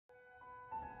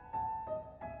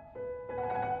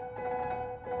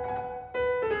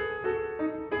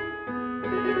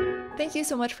Thank you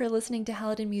so much for listening to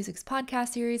Halidin Music's podcast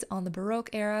series on the Baroque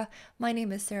era. My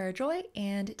name is Sarah Joy,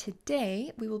 and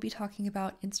today we will be talking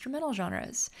about instrumental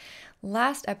genres.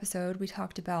 Last episode, we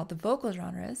talked about the vocal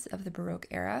genres of the Baroque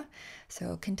era,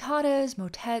 so cantatas,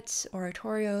 motets,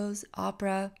 oratorios,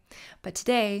 opera. But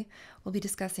today, we'll be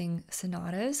discussing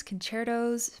sonatas,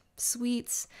 concertos,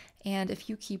 suites, and a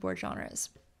few keyboard genres.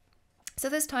 So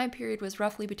this time period was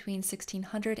roughly between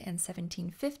 1600 and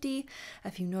 1750. A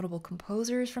few notable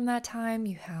composers from that time.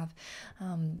 You have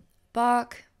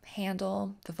Bach,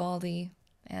 Handel, Vivaldi,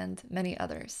 and many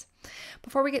others.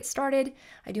 Before we get started,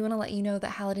 I do want to let you know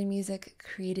that Halidin Music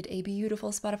created a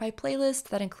beautiful Spotify playlist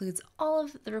that includes all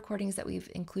of the recordings that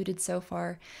we've included so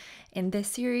far in this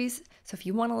series. So if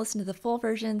you want to listen to the full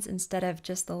versions instead of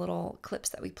just the little clips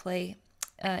that we play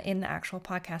in the actual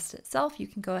podcast itself, you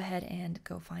can go ahead and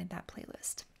go find that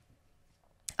playlist.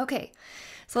 Okay,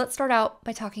 so let's start out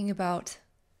by talking about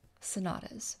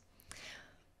sonatas.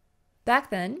 Back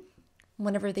then,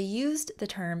 whenever they used the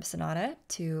term sonata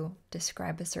to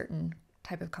describe a certain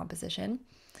type of composition,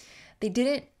 they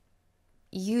didn't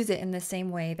use it in the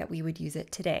same way that we would use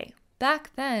it today.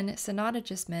 Back then, sonata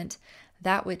just meant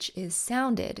that which is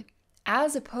sounded,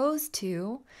 as opposed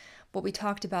to what we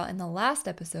talked about in the last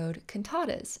episode,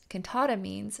 cantatas. Cantata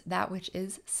means that which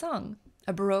is sung.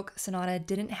 A Baroque sonata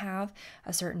didn't have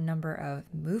a certain number of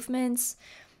movements.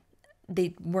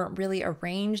 They weren't really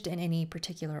arranged in any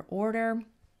particular order.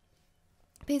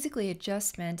 Basically, it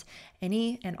just meant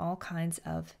any and all kinds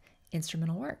of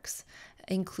instrumental works,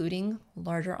 including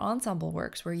larger ensemble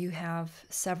works where you have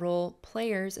several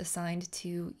players assigned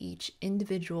to each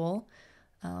individual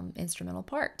instrumental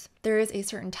part. There is a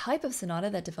certain type of sonata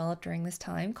that developed during this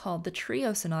time called the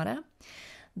trio sonata.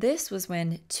 This was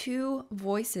when two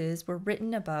voices were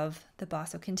written above the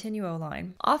basso continuo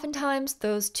line. Oftentimes,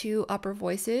 those two upper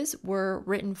voices were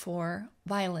written for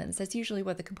violins. That's usually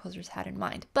what the composers had in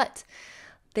mind, but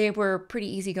they were pretty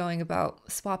easygoing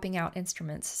about swapping out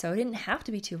instruments. So it didn't have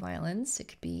to be two violins. It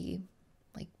could be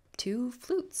like two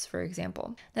flutes, for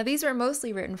example. Now, these were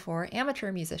mostly written for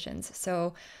amateur musicians.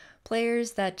 So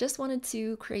players that just wanted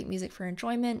to create music for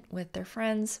enjoyment with their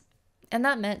friends. And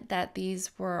that meant that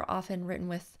these were often written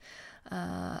with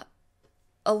a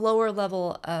lower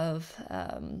level of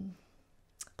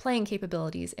playing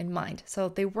capabilities in mind. So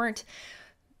they weren't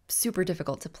super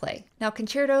difficult to play. Now,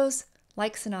 concertos,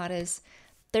 like sonatas,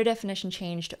 their definition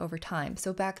changed over time.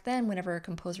 So back then, whenever a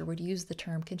composer would use the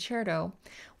term concerto,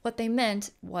 what they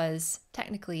meant was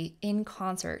technically in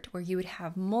concert, where you would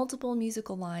have multiple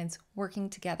musical lines working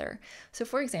together. So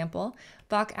for example,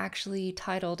 Bach actually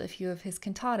titled a few of his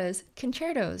cantatas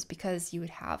concertos because you would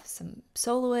have some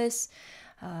soloists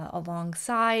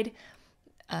alongside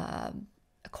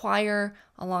a choir,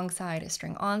 alongside a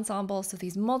string ensemble. So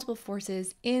these multiple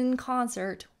forces in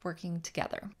concert working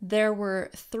together. There were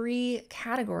three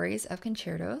categories of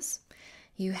concertos.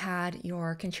 You had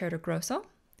your concerto grosso,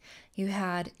 you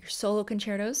had your solo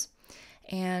concertos,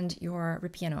 and your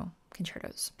ripieno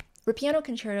concertos. Ripieno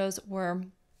concertos were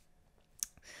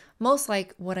most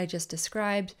like what I just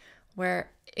described, where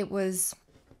it was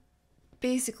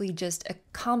basically just a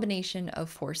combination of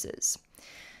forces.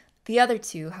 The other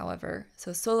two, however,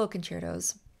 so solo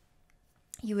concertos,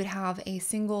 you would have a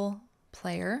single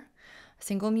player, a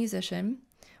single musician,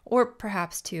 or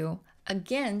perhaps two,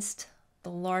 against the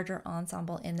larger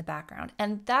ensemble in the background.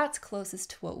 And that's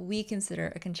closest to what we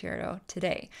consider a concerto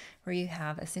today, where you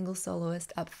have a single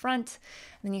soloist up front,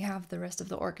 and then you have the rest of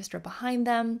the orchestra behind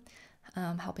them,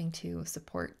 helping to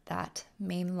support that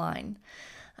main line.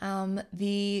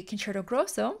 The concerto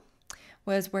grosso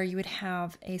was where you would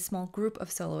have a small group of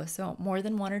soloists, so more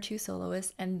than one or two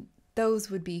soloists, and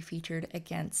those would be featured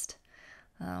against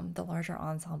the larger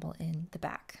ensemble in the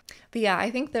back. But yeah, I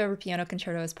think the ripieno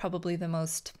concerto is probably the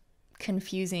most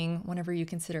confusing whenever you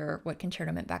consider what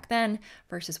concerto meant back then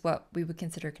versus what we would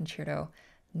consider concerto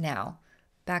now.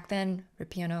 Back then,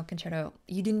 ripieno concerto,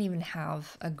 you didn't even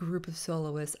have a group of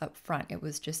soloists up front. It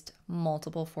was just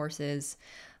multiple forces,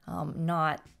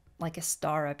 not like a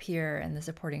star up here and the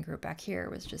supporting group back here. It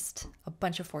was just a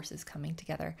bunch of forces coming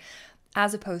together.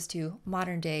 As opposed to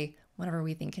modern day, whenever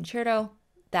we think concerto,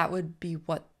 that would be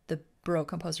what the Baroque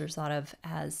composers thought of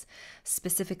as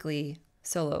specifically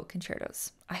solo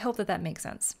concertos. I hope that that makes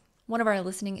sense. One of our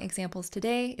listening examples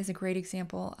today is a great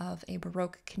example of a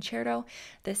Baroque concerto.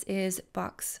 This is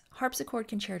Bach's Harpsichord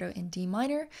Concerto in D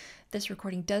minor. This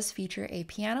recording does feature a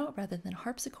piano rather than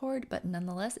harpsichord, but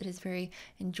nonetheless, it is very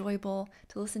enjoyable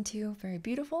to listen to, very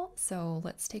beautiful. So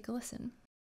let's take a listen.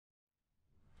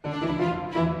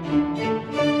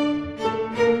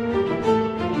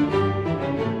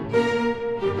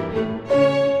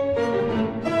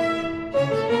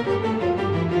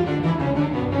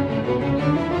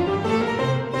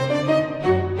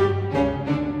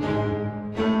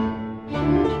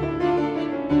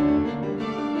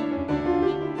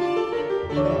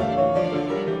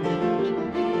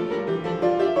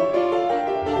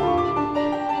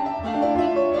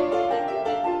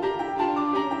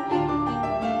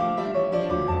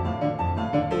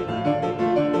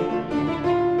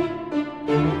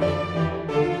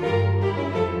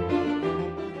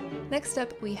 Next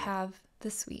up, we have the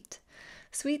suite.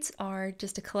 Suites are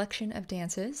just a collection of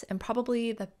dances, and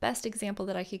probably the best example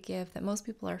that I could give that most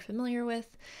people are familiar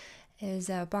with is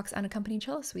Bach's unaccompanied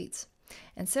cello suites.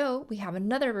 And so we have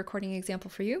another recording example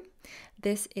for you.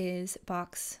 This is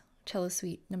Bach's cello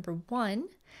suite number 1,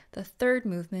 the third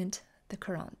movement, the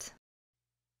courante.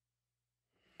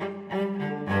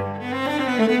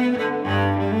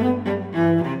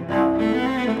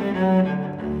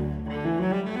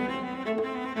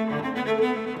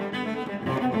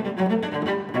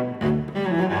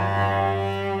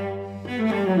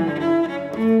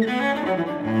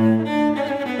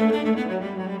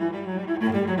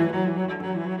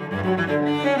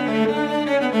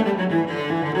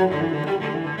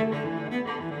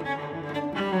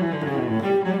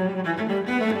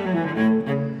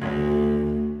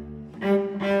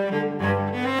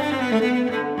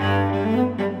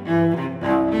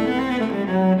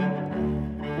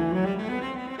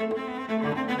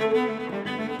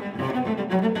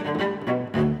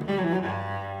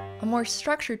 A more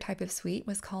structured type of suite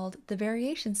was called the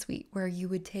variation suite, where you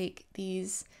would take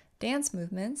these dance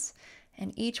movements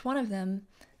and each one of them,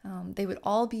 they would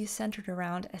all be centered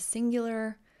around a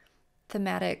singular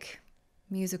thematic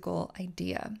musical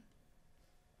idea.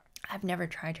 I've never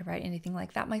tried to write anything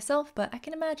like that myself, but I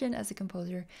can imagine as a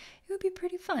composer, it would be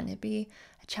pretty fun. It'd be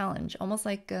a challenge, almost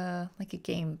like a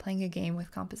game, playing a game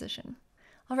with composition.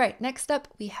 All right, next up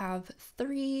we have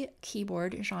 3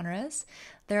 keyboard genres.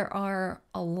 There are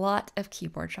a lot of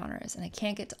keyboard genres, and I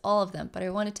can't get to all of them, but I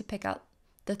wanted to pick out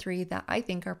the 3 that I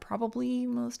think are probably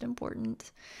most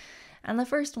important. And the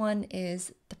first one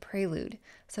is the prelude.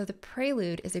 So the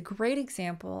prelude is a great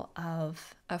example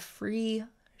of a free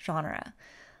genre.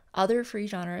 Other free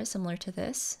genres similar to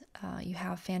this, you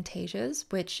have fantasias,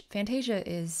 which fantasia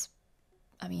is,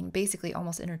 basically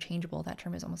almost interchangeable. That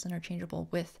term is almost interchangeable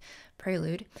with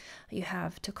prelude. You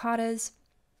have toccatas,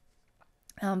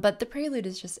 but the prelude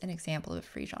is just an example of a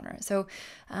free genre. So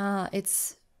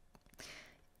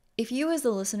if you as the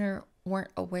listener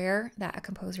weren't aware that a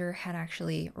composer had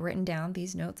actually written down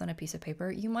these notes on a piece of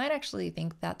paper, you might actually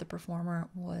think that the performer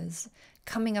was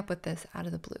coming up with this out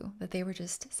of the blue, that they were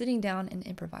just sitting down and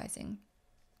improvising.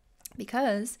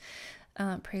 Because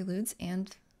preludes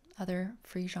and other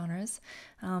free genres,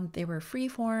 they were free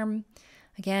form,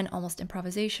 again, almost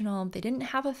improvisational. They didn't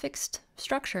have a fixed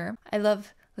structure. I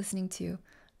love listening to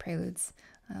preludes.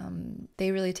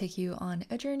 They really take you on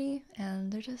a journey,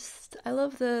 and I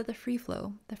love the free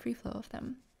flow of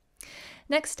them.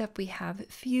 Next up, we have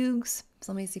fugues.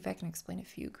 So let me see if I can explain a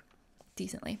fugue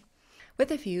decently.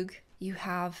 With a fugue, you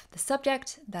have the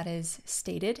subject that is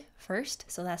stated first.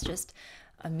 So that's just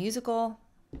a musical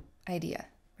idea,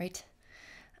 right?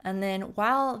 And then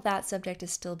while that subject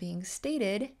is still being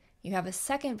stated, you have a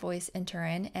second voice enter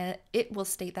in, and it will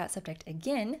state that subject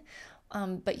again,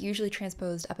 but usually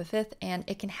transposed up a fifth, and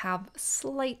it can have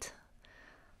slight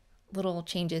little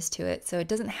changes to it. So it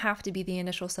doesn't have to be the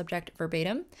initial subject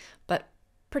verbatim, but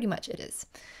pretty much it is.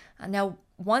 Now,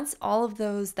 once all of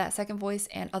that second voice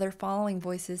and other following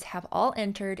voices have all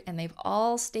entered and they've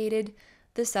all stated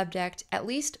the subject at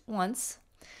least once,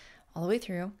 all the way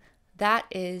through, that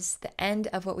is the end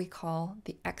of what we call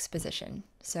the exposition.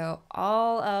 So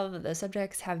all of the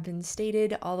subjects have been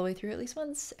stated all the way through at least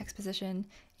once. Exposition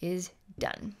is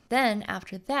done. Then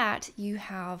after that, you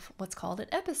have what's called an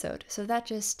episode. So that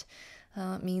just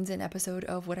means an episode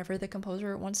of whatever the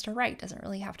composer wants to write. Doesn't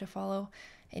really have to follow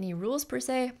any rules per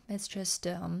se. It's just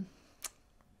some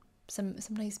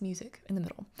nice music in the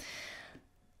middle.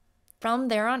 From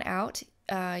there on out,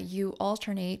 you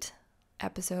alternate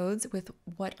episodes with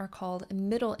what are called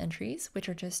middle entries, which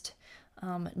are just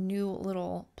new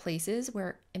little places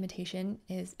where imitation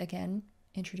is again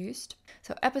introduced.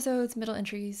 So episodes, middle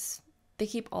entries, they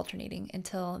keep alternating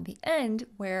until the end,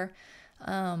 where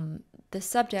the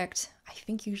subject, I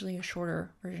think usually a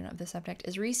shorter version of the subject,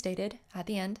 is restated at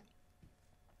the end.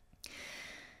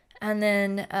 And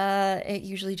then it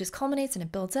usually just culminates and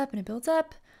it builds up and it builds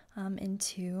up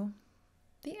into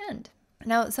the end.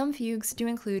 Now, some fugues do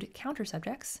include counter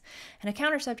subjects, and a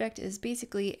counter subject is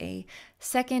basically a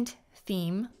second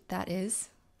theme that is,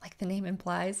 like the name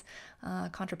implies,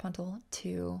 contrapuntal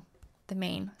to the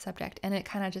main subject, and it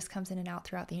kind of just comes in and out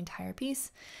throughout the entire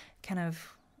piece, kind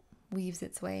of weaves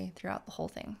its way throughout the whole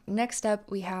thing. Next up,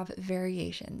 we have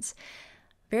variations.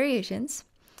 Variations,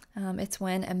 it's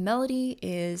when a melody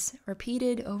is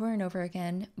repeated over and over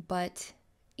again, but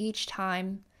each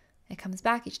time it comes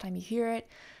back, each time you hear it,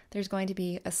 there's going to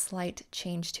be a slight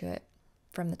change to it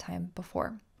from the time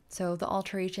before. So the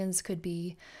alterations could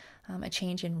be a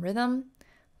change in rhythm,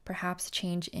 perhaps a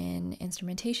change in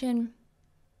instrumentation,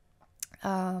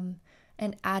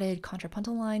 an added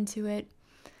contrapuntal line to it.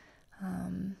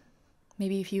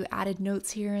 Maybe a few added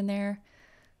notes here and there.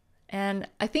 And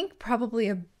I think probably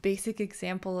a basic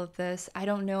example of this, I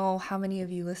don't know how many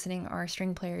of you listening are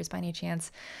string players by any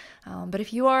chance, but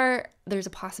if you are, there's a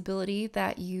possibility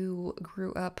that you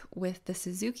grew up with the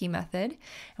Suzuki method.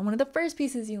 And one of the first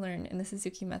pieces you learn in the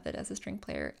Suzuki method as a string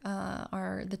player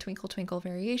are the Twinkle Twinkle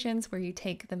variations, where you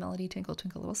take the melody Twinkle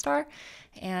Twinkle Little Star,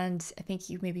 and I think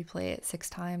you maybe play it 6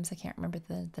 times. I can't remember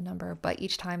the number, but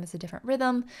each time is a different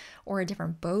rhythm or a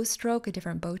different bow stroke, a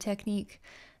different bow technique.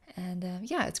 And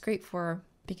yeah, it's great for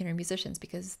beginner musicians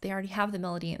because they already have the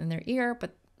melody in their ear,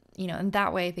 but in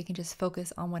that way they can just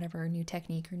focus on whatever new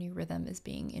technique or new rhythm is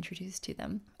being introduced to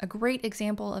them. A great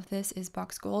example of this is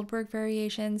Bach's Goldberg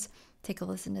variations. Take a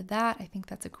listen to that. I think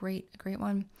that's a great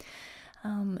one.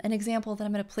 An example that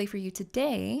I'm going to play for you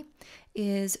today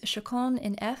is Chaconne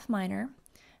in F minor,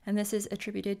 and this is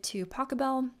attributed to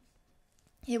Pachelbel.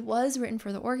 It was written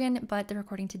for the organ, but the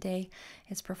recording today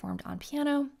is performed on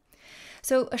piano.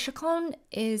 So a chaconne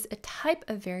is a type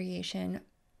of variation,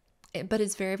 but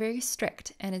it's very, very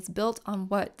strict, and it's built on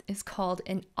what is called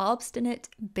an obstinate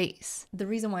bass. The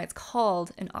reason why it's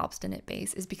called an obstinate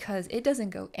bass is because it doesn't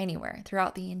go anywhere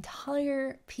throughout the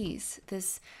entire piece.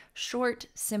 This short,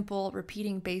 simple,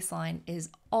 repeating bass line is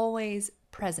always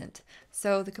present.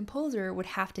 So the composer would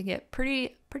have to get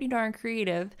pretty darn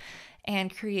creative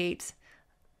and create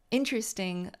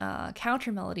interesting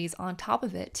counter melodies on top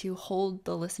of it to hold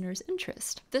the listener's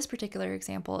interest. This particular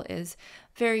example is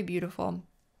very beautiful,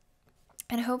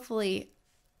 and hopefully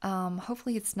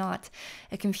it's not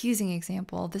a confusing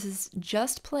example. This is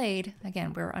just played,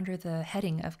 again, we're under the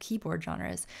heading of keyboard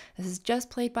genres. This is just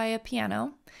played by a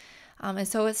piano, and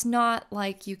so it's not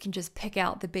like you can just pick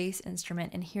out the bass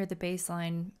instrument and hear the bass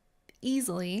line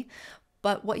easily.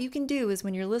 But what you can do is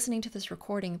when you're listening to this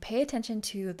recording, pay attention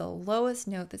to the lowest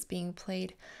note that's being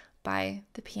played by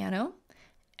the piano,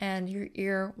 and your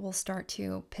ear will start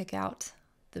to pick out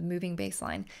the moving bass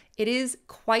line. It is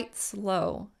quite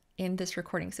slow in this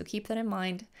recording, so keep that in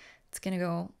mind. It's going to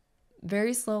go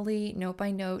very slowly, note by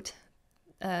note,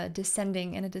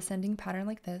 descending in a descending pattern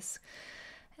like this.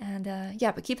 And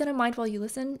yeah, but keep that in mind while you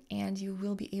listen, and you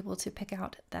will be able to pick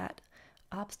out that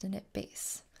obstinate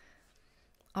bass.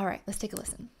 All right, let's take a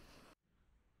listen.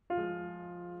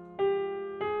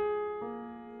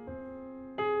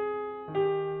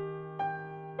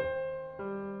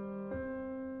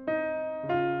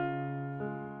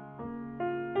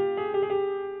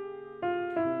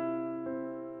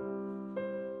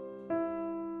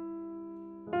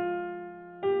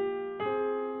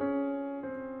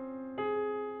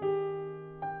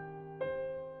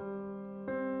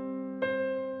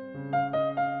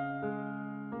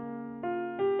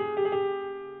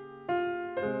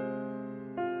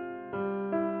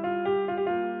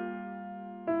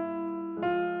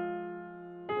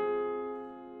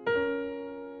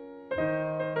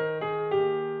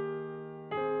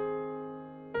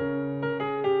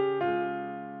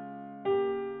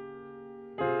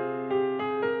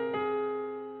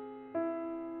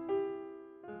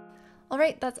 All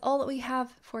right, that's all that we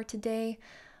have for today.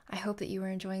 I hope that you are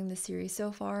enjoying this series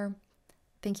so far.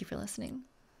 Thank you for listening.